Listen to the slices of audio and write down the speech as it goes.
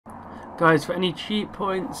Guys, for any cheap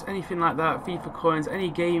points, anything like that, FIFA coins,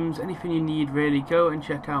 any games, anything you need really, go and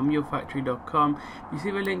check out mulefactory.com. You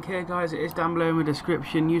see the link here, guys, it is down below in the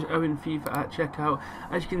description. Use Owen FIFA at checkout.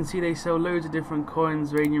 As you can see, they sell loads of different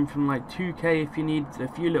coins ranging from like 2k if you need a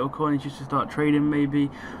few little coins just to start trading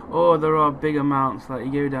maybe, or there are big amounts like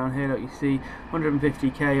you go down here, like you see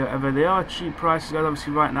 150k or whatever. They are cheap prices, guys.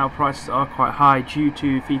 Obviously right now prices are quite high due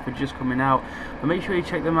to FIFA just coming out, but make sure you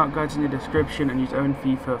check them out, guys, in the description, and use Owen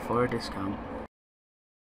FIFA for a discount.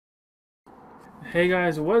 Hey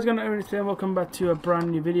guys, what's going on today? Welcome back to a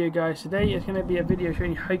brand new video, guys. Today is going to be a video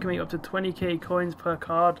showing you how you can make up to 20k coins per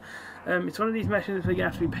card. It's one of these methods where you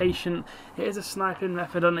have to be patient. It is a sniping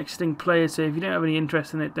method on extinct players, so if you don't have any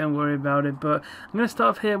interest in it, don't worry about it. But I'm going to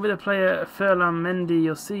start off here with a player, Ferland Mendy.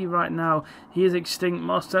 You'll see right now he is extinct.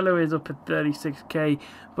 Marcelo is up at 36k,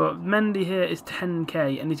 but Mendy here is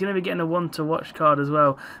 10k, and he's going to be getting a one to watch card as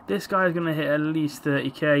well. This guy is going to hit at least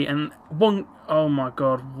 30k, and one, oh my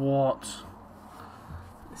god, what?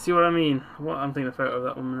 See what I mean? What, I'm taking a photo of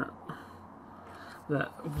that 1 minute.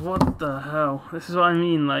 What the hell? This is what I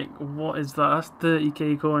mean, like, what is that? That's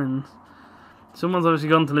 30k coins. Someone's obviously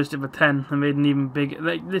gone to list it for 10 and made an even bigger.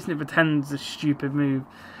 Like, listing it for 10 is a stupid move,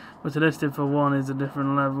 but to list it for 1 is a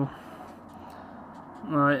different level.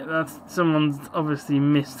 Like, that's, someone's obviously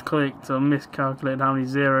misclicked or miscalculated how many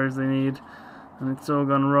zeros they need, and it's all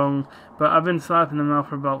gone wrong. But I've been sniping them now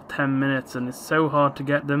for about 10 minutes and it's so hard to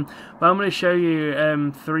get them. But I'm going to show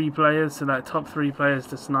you 3 players, so like top 3 players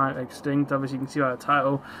to snipe extinct. Obviously you can see by the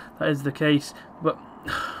title that is the case, but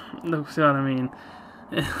look, see what I mean.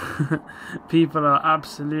 People are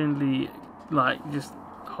absolutely like just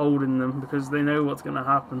holding them because they know what's going to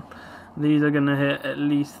happen. These are going to hit at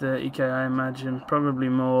least 30k, I imagine, probably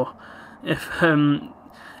more. If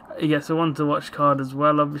he gets a one to watch card as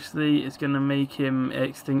well, obviously it's going to make him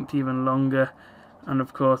extinct even longer, and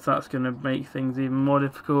of course that's going to make things even more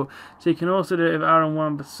difficult. So you can also do it with Aaron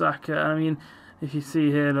Wan-Bissaka. I mean, if you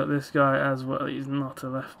see here, look, this guy as well, he's not a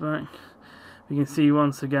left back. You can see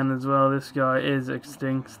once again as well, this guy is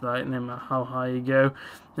extinct, like no matter how high you go.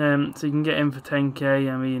 So you can get him for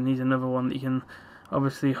 10k. I mean, he's another one that you can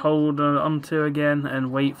obviously hold on to again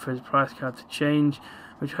and wait for his price card to change,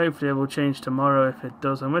 which hopefully it will change tomorrow. If it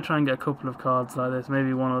does, I'm going to try and get a couple of cards like this,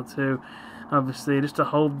 maybe 1 or 2, obviously, just to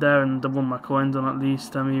hold there and double my coins on at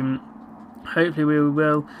least. I mean, hopefully we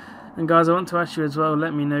will. And guys, I want to ask you as well,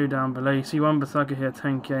 let me know down below. You see Wan-Bissaka here,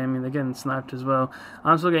 10k, I mean, they're getting sniped as well.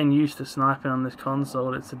 I'm still getting used to sniping on this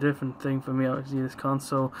console. It's a different thing for me, obviously, this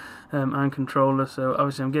console and controller, so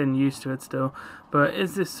obviously I'm getting used to it still. But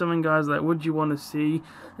is this something, guys, like, would you want to see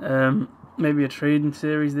maybe a trading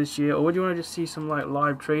series this year, or would you want to just see some like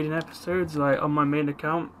live trading episodes like on my main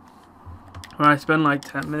account where I spend like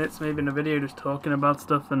 10 minutes maybe in a video just talking about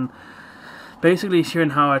stuff and basically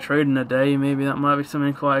showing how I trade in a day? Maybe that might be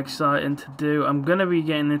something quite exciting to do. I'm going to be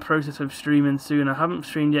getting in the process of streaming soon. I haven't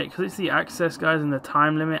streamed yet because it's the access, guys, and the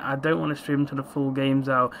time limit. I don't want to stream until the full game's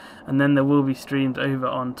out, and then there will be streams over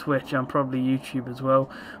on Twitch and probably YouTube as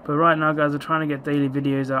well. But right now, guys, we're trying to get daily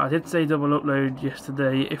videos out. I did say double upload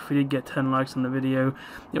yesterday if we did get 10 likes on the video.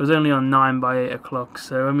 It was only on 9 by 8 o'clock,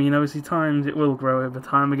 so I mean, obviously times it will grow over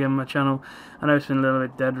time again, my channel. I know it's been a little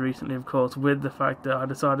bit dead recently, of course, with the fact that I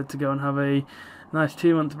decided to go and have a nice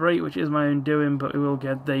 2-month break, which is my own doing, but we will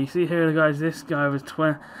get there. You see here, guys, this guy was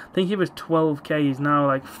I think he was 12k, he's now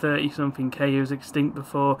like 30 something k. He was extinct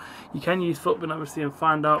before. You can use Footbin obviously and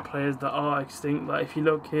find out players that are extinct. Like if you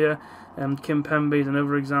look here, Kimpembe is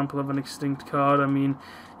another example of an extinct card. I mean,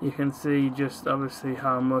 you can see just obviously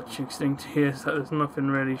how much extinct he is. That there's nothing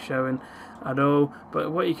really showing at all.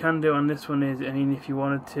 But what you can do on this one is, I mean, if you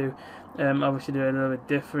wanted to obviously do it a little bit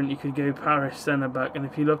different, you could go Paris centre back, and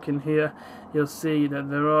if you look in here you'll see that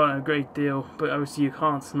there are a great deal, but obviously you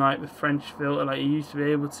can't snipe the French filter like you used to be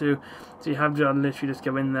able to, so you have to literally just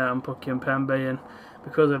go in there and put Kimpembe in.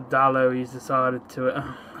 Because of Dallo, he's decided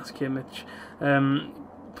to that's Kimmich,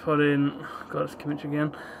 put in, God, it's Kimmich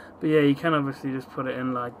again. But yeah, you can obviously just put it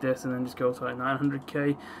in like this and then just go to like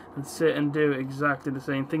 900k and sit and do exactly the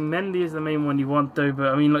same thing. Mendy is the main one you want though, but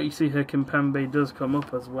I mean, like you see here, Kimpembe does come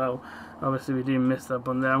up as well. Obviously we do miss that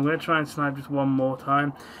one there. I'm going to try and snipe just one more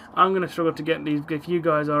time. I'm going to struggle to get these. If you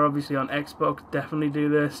guys are obviously on Xbox, definitely do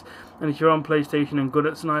this. And if you're on PlayStation and good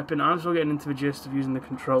at sniping, I'm still getting into the gist of using the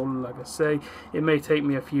controller, like I say. It may take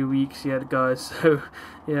me a few weeks yet, guys, so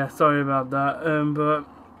yeah, sorry about that. But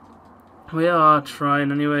we are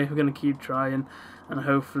trying anyway. We're going to keep trying, and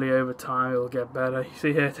hopefully over time it will get better. You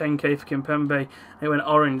see here 10k for Kimpembe. It went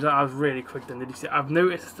orange. That was really quick then. Did you see? I've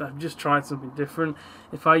noticed I've just tried something different.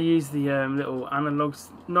 If I use the little analogs,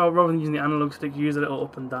 no, rather than using the analog stick, use a little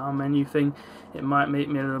up and down menu thing, it might make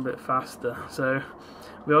me a little bit faster. So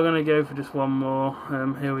we are going to go for just one more.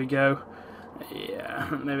 Here we go. Yeah,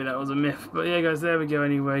 maybe that was a myth, but yeah guys, there we go.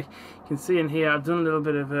 Anyway, you can see in here I've done a little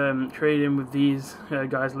bit of trading with these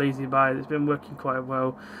guys, lazy buys. It's been working quite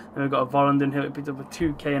well. And we've got a RONALDINHO here, we picked up a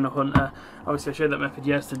 2k and a hunter. Obviously I showed that method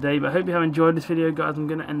yesterday, but I hope you have enjoyed this video guys. I'm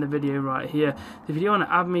going to end the video right here. If you do want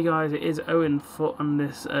to add me guys, it is Owen Foot on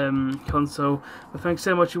this console. But thanks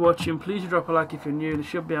so much for watching. Please drop a like if you're new. This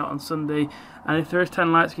should be out on Sunday, and if there is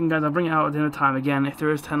 10 likes guys, I'll bring it out at dinner time again. If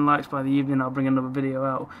there is 10 likes by the evening, I'll bring another video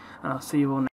out, and I'll see you all next